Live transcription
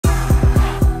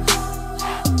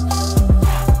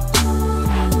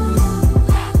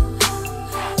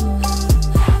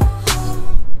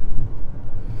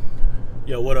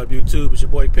Yo, what up YouTube? It's your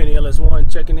boy Penny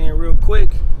LS1 checking in real quick.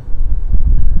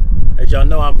 As y'all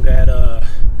know, I'm had a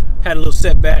little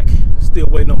setback, still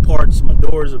waiting on parts. My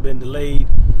doors have been delayed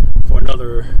for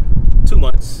another 2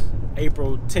 months.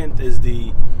 April 10th is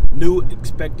the new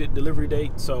expected delivery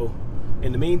date. So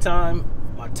in the meantime,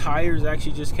 my tires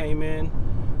actually just came in.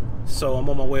 So I'm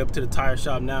on my way up to the tire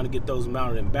shop now to get those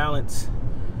mounted in balance.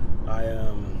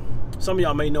 Some of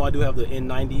y'all may know I do have the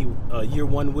N90 Year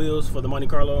One wheels for the Monte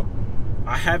Carlo.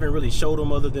 I haven't really showed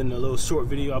them other than a little short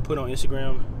video I put on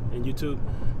Instagram and YouTube.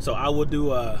 So I will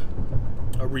do a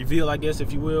reveal, I guess,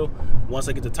 if you will, once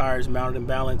I get the tires mounted in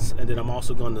balance, and then I'm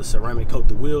also going to ceramic coat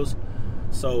the wheels.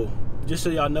 So just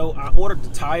so y'all know, I ordered the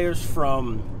tires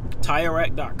from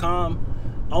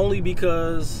TireRack.com only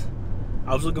because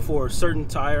I was looking for a certain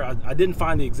tire. I didn't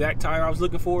find the exact tire I was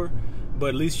looking for, but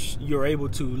at least you're able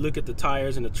to look at the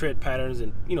tires and the tread patterns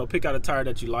and, you know, pick out a tire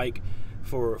that you like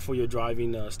for your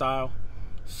driving style.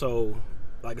 So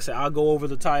like I said, I'll go over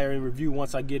the tire and review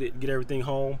once I get everything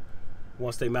home,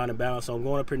 once they mount and balance. So I'm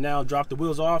going up here now, drop the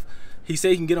wheels off. He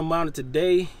said he can get them mounted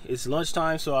today. It's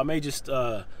lunchtime, so I may just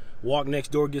walk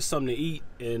next door, get something to eat,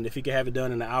 and if he can have it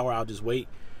done in an hour, I'll just wait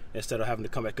instead of having to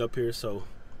come back up here. So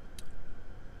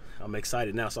I'm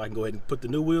excited now, so I can go ahead and put the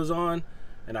new wheels on,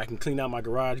 and I can clean out my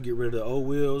garage, get rid of the old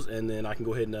wheels, and then I can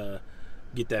go ahead and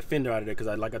get that fender out of there,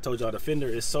 because like I told y'all, the fender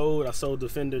is sold. I sold the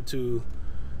fender to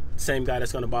the same guy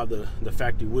that's going to buy the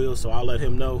factory wheels, so I'll let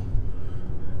him know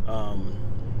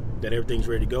that everything's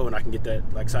ready to go, and I can get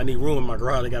that. Like I said, I need room in my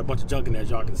garage. I got a bunch of junk in there, as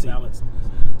y'all can see.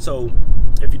 So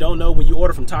if you don't know, when you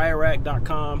order from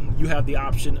TireRack.com, you have the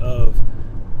option of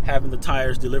having the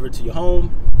tires delivered to your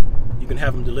home. You can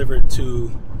have them delivered to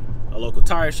a local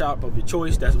tire shop of your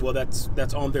choice.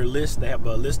 That's on their list. They have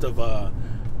a list of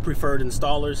preferred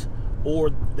installers, or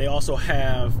they also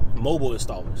have mobile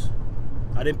installers.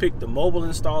 I didn't pick the mobile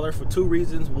installer for two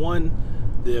reasons. One,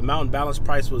 the mount and balance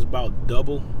price was about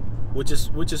double, which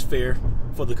is fair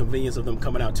for the convenience of them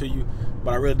coming out to you.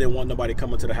 But I really didn't want nobody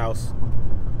coming to the house,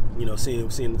 you know, seeing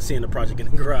the project in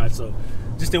the garage. So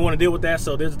just didn't want to deal with that.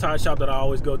 So there's a tire shop that I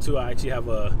always go to. I actually have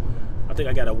I think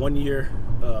I got a 1-year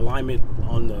alignment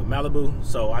on the Malibu,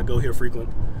 so I go here frequent.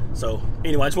 So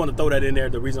anyway, I just want to throw that in there,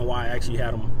 the reason why I actually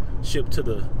had them shipped to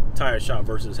the tire shop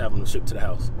versus having them shipped to the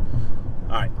house.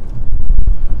 All right.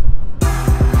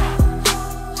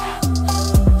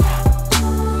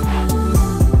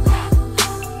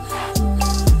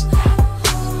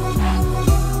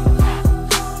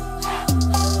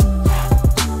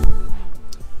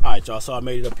 All right, y'all, so I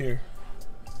made it up here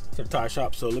to the tire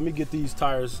shop. So let me get these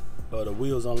tires, the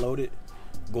wheels unloaded,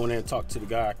 go in there and talk to the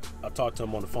guy. I talked to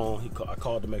him on the phone. I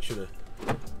called to make sure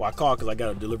well, I called because I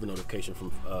got a delivery notification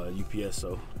from UPS.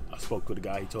 So I spoke with the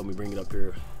guy. He told me bring it up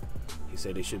here. He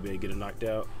said they should be able to get it knocked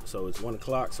out. So it's 1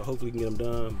 o'clock, so hopefully we can get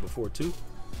them done before 2.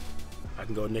 I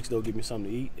can go next door, get me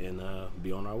something to eat, and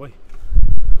be on our way.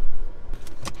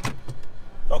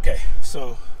 Okay,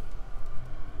 so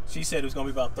she said it was gonna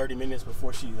be about 30 minutes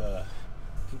before she can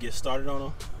get started on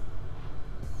them.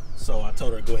 So I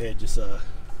told her to go ahead, just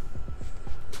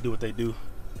do what they do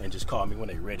and just call me when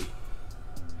they're ready.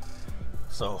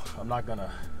 So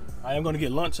I am gonna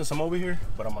get lunch since I'm over here,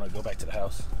 but I'm gonna go back to the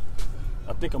house.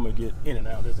 I think I'm gonna get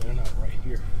In-N-Out. There's In-N-Out right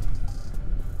here.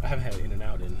 I haven't had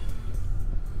In-N-Out in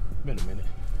been a minute.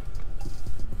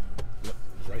 Yep,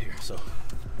 it's right here.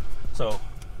 So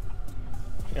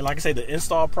and like I say, the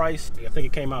install price, I think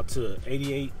it came out to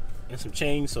 88 and some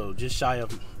change, so just shy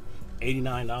of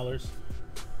 $89.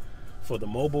 For the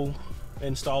mobile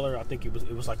installer, I think it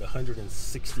was like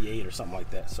 168 or something like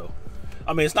that. So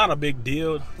I mean, it's not a big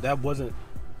deal. That wasn't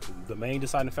the main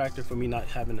deciding factor for me not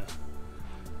having a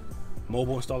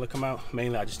mobile installer come out.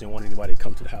 Mainly I just didn't want anybody to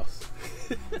come to the house.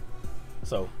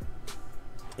 So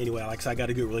anyway, like I said, I got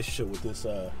a good relationship with this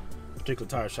particular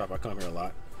tire shop. I come here a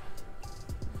lot.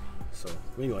 So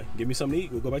anyway, give me something to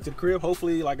eat. We'll go back to the crib.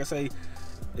 Hopefully, like I say,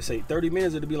 they say 30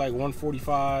 minutes, it'll be like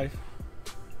 1:45.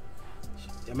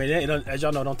 I mean, as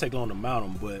y'all know, it don't take long to mount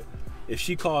them, but if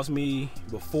she calls me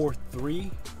before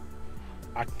 3,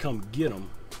 I can come get them,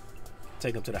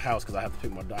 take them to the house, because I have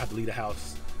to leave the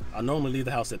house. I normally leave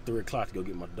the house at 3 o'clock to go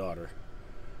get my daughter,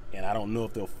 and I don't know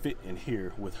if they'll fit in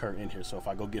here with her in here. So if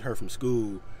I go get her from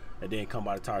school and then come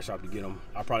by the tire shop to get them,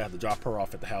 I'll probably have to drop her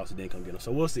off at the house and then come get them.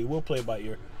 So we'll see. We'll play it by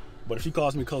ear. But if she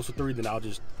calls me close to 3, then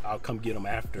I'll come get them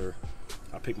after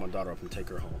I pick my daughter up and take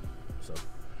her home. So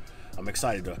I'm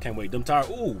excited though. I can't wait. Them tires,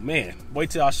 ooh man, wait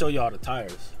till I show y'all the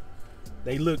tires.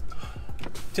 They look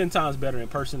 10 times better in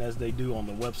person as they do on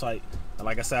the website. And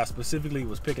like I said, I specifically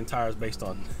was picking tires based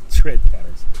on tread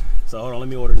patterns. So hold on, let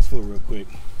me order this food real quick.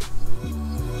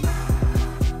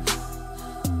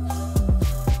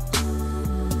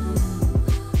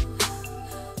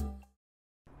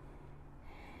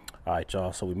 All right,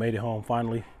 y'all, so we made it home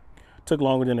finally. Took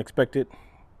longer than expected,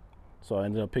 so I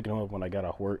ended up picking them up when I got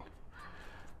off work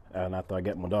and after I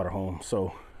got my daughter home.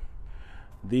 So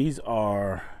these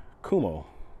are KUMHO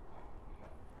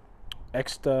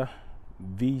ECSTA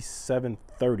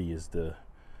V730 is the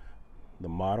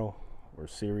model or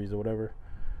series or whatever.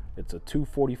 It's a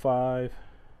 245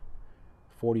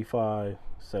 45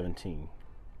 17,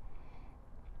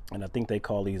 and I think they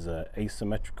call these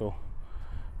asymmetrical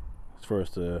as far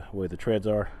as the way the treads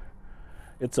are.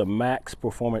 It's a max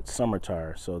performance summer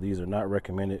tire, so these are not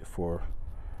recommended for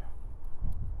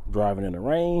driving in the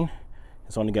rain.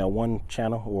 It's only got one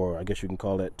channel, or I guess you can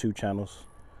call that two channels,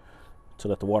 to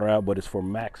let the water out, but it's for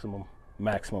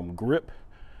maximum grip.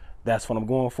 That's what I'm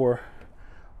going for.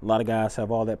 A lot of guys have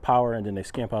all that power and then they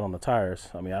skimp out on the tires.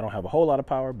 I mean, I don't have a whole lot of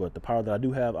power, but the power that I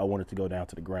do have, I want it to go down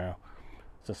to the ground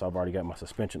since I've already got my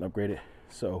suspension upgraded.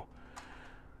 So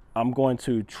I'm going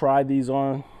to try these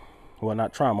on. Well,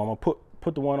 not try them. I'm gonna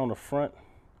put the one on the front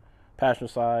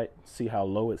passenger side, see how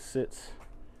low it sits.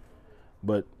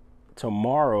 But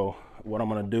tomorrow, what I'm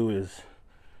gonna do is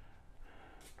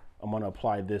I'm gonna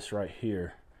apply this right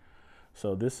here.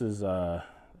 So this is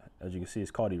as you can see, it's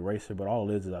called eraser, but all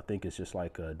it is I think it's just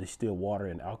like distilled water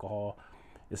and alcohol.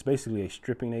 It's basically a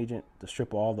stripping agent to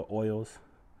strip all the oils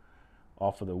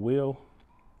off of the wheel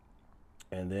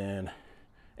and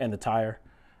the tire.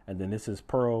 And then this is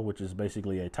Pearl, which is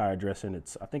basically a tire dressing.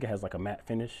 I think it has like a matte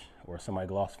finish or a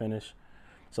semi-gloss finish.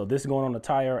 So this is going on the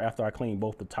tire after I clean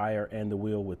both the tire and the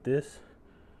wheel with this.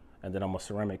 And then I'm gonna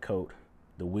ceramic coat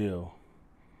the wheel.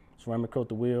 Ceramic coat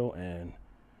the wheel and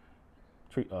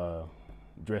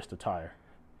dress the tire,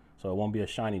 so it won't be a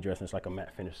shiny dress. It's like a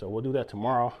matte finish. So we'll do that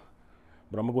tomorrow,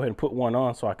 but I'm gonna go ahead and put one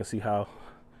on so I can see how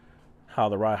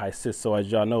the ride height sits. So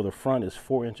as y'all know, the front is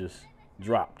 4 inches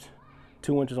dropped,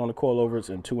 2 inches on the coilovers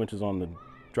and 2 inches on the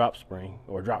drop spring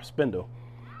or drop spindle.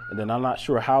 And then I'm not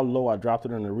sure how low I dropped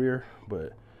it in the rear,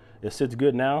 but it sits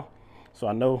good now. So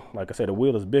I know, like I said, the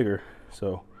wheel is bigger,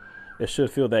 so it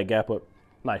should fill that gap up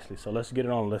nicely. So let's get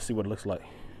it on. Let's see what it looks like.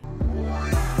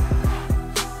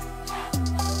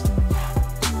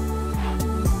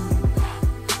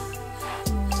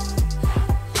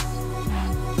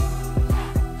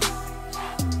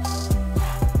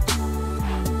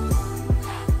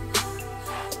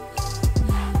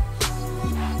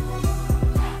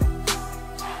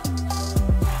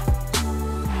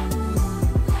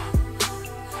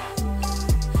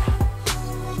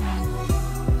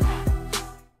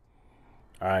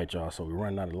 All right, y'all, so we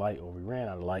ran out of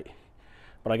light,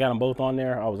 but I got them both on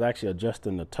there. I was actually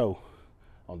adjusting the toe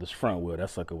on this front wheel. That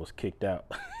sucker was kicked out.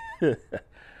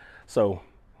 So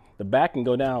the back can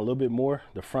go down a little bit more.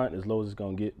 The front as low as it's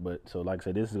gonna get, but so like I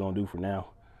said, this is gonna do for now.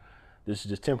 This is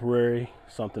just temporary,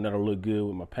 something that'll look good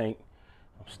with my paint.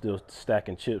 I'm still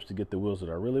stacking chips to get the wheels that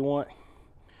I really want.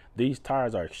 These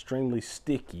tires are extremely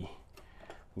sticky.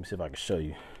 Let me see if I can show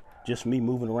you. Just me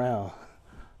moving around,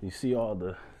 you see all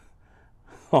the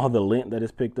lint that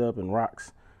is picked up and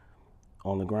rocks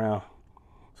on the ground.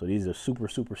 So these are super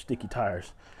sticky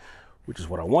tires, which is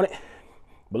what I wanted.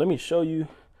 But let me show you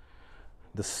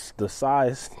the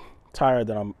size tire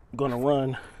that I'm gonna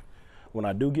run when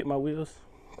I do get my wheels.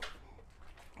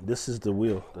 This is the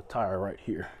tire right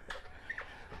here.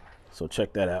 So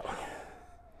check that out.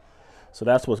 So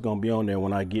that's what's gonna be on there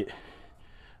when I get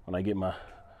as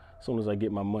soon as I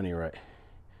get my money right.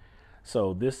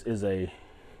 So this is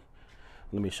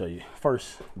let me show you.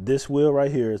 First, this wheel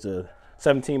right here is a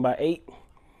 17x8.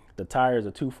 The tire is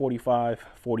a 245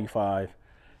 45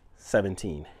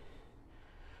 17.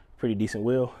 Pretty decent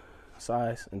wheel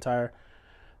size and tire.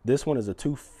 This one is a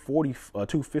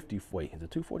 250. Wait, is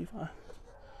it 245? I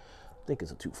think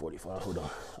it's a 245. Hold on.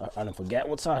 I done forgot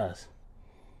what size.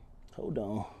 Hold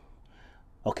on.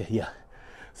 Okay, yeah.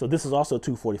 So this is also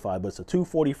 245, but it's a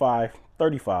 245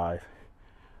 35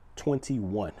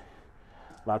 21.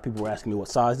 A lot of people were asking me what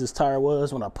size this tire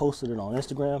was when I posted it on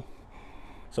Instagram.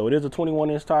 So it is a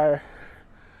 21-inch tire.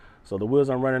 So the wheels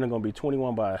I'm running are going to be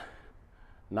 21 by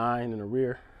 9 in the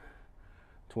rear,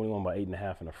 21 by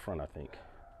 8.5 in the front, I think.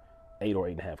 8 or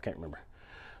 8.5, can't remember.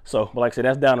 So, but like I said,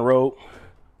 that's down the road.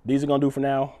 These are going to do for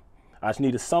now. I just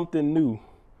needed something new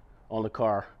on the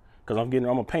car because I'm going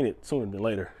to paint it sooner than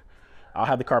later. I'll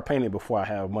have the car painted before I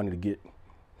have money to get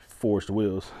forged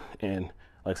wheels. And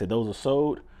like I said, those are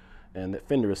sold. And that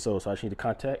fender is sold, so I just need to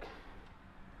contact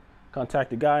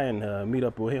the guy and meet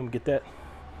up with him, get that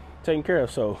taken care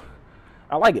of. So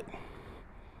I like it.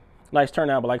 Nice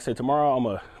turnout, but like I said, tomorrow I'm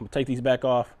gonna take these back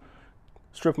off,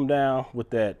 strip them down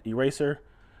with that eraser,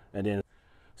 and then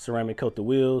ceramic coat the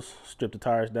wheels, strip the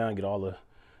tires down, get all the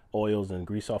oils and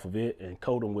grease off of it, and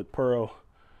coat them with Pearl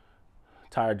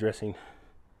tire dressing,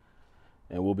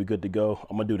 and we'll be good to go.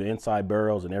 I'm gonna do the inside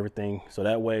barrels and everything, so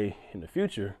that way in the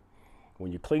future,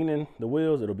 when you're cleaning the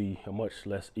wheels, it'll be a much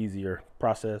less easier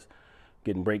process,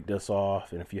 getting brake dust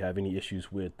off, and if you have any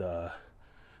issues with,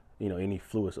 you know, any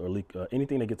fluids or leak,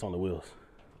 anything that gets on the wheels.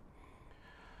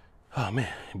 Oh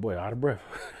man, boy, out of breath,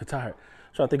 tired.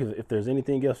 Trying to think if there's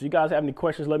anything else. If you guys have any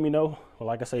questions, let me know. Well,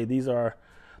 like I say, the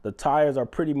tires are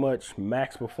pretty much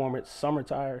max performance summer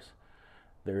tires.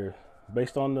 They're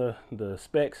based on the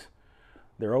specs.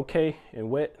 They're okay in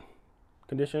wet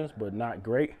conditions, but not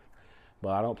great.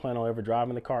 But I don't plan on ever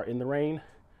driving the car in the rain.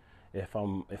 If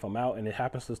I'm out and it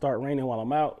happens to start raining while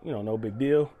I'm out, you know, no big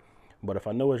deal. But if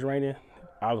I know it's raining,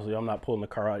 obviously I'm not pulling the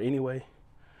car out anyway.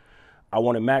 I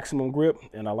wanted maximum grip,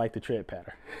 and I like the tread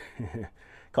pattern.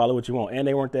 Call it what you want. And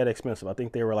they weren't that expensive. I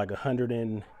think they were like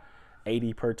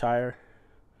 180 per tire,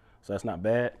 so that's not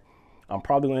bad. I'm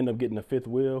probably gonna end up getting the 5th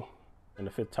wheel and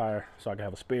the 5th tire so I can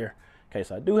have a spare in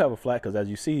case I do have a flat, because as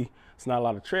you see, it's not a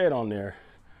lot of tread on there.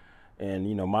 And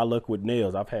you know, my luck with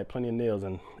nails, I've had plenty of nails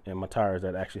in my tires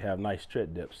that actually have nice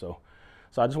tread depth. So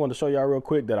I just wanted to show y'all real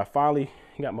quick that I finally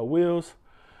got my wheels.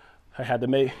 I had to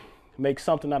make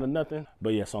something out of nothing.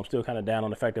 But yeah, so I'm still kind of down on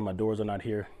the fact that my doors are not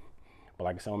here. But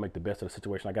like I said, I'm gonna make the best of the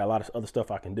situation. I got a lot of other stuff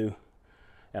I can do,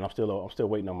 and I'm still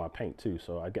waiting on my paint too.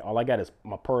 So all I got is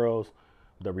my pearls,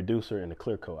 the reducer, and the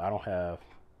clear coat. I don't have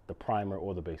the primer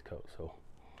or the base coat. So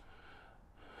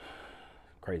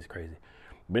crazy.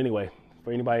 But anyway,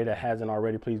 for anybody that hasn't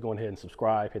already, please go ahead and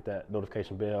subscribe, hit that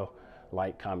notification bell,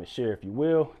 like, comment, share if you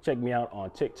will. Check me out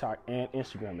on TikTok and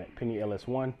Instagram at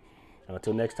PennyLS1. And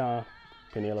until next time,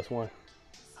 PennyLS1,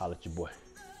 holla at your boy.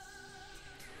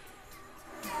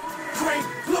 Great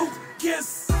blue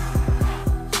kiss.